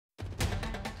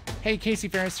Hey, Casey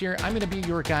Ferris here. I'm going to be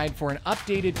your guide for an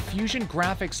updated Fusion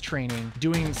graphics training,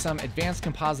 doing some advanced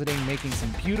compositing, making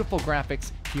some beautiful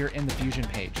graphics here in the Fusion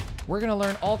page. We're going to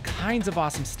learn all kinds of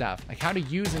awesome stuff, like how to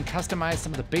use and customize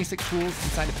some of the basic tools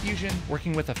inside of Fusion,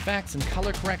 working with effects and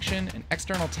color correction and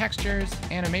external textures,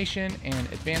 animation and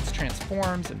advanced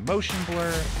transforms and motion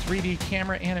blur, 3D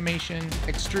camera animation,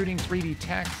 extruding 3D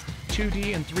text,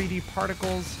 2D and 3D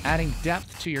particles, adding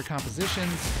depth to your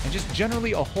compositions, and just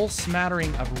generally a whole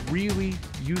smattering of really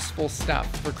useful stuff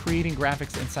for creating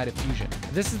graphics inside of Fusion.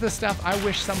 This is the stuff I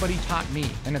wish somebody taught me,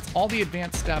 and it's all the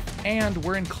advanced stuff, and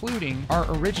we're including our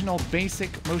original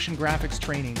basic motion graphics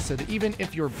training, so that even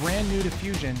if you're brand new to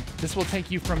Fusion, this will take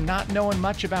you from not knowing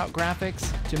much about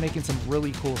graphics to making some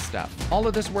really cool stuff. All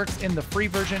of this works in the free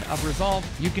version of Resolve.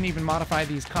 You can even modify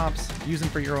these comps, use them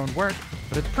for your own work,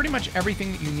 but it's pretty much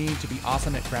everything that you need to be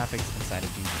awesome at graphics inside of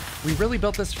Fusion. We really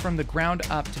built this from the ground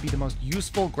up to be the most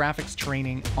useful graphics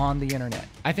training on the internet.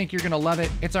 I think you're gonna love it.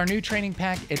 It's our new training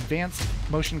pack, Advanced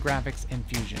Motion Graphics in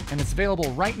Fusion, and it's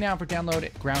available right now for download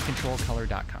at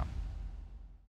groundcontrolcolor.com.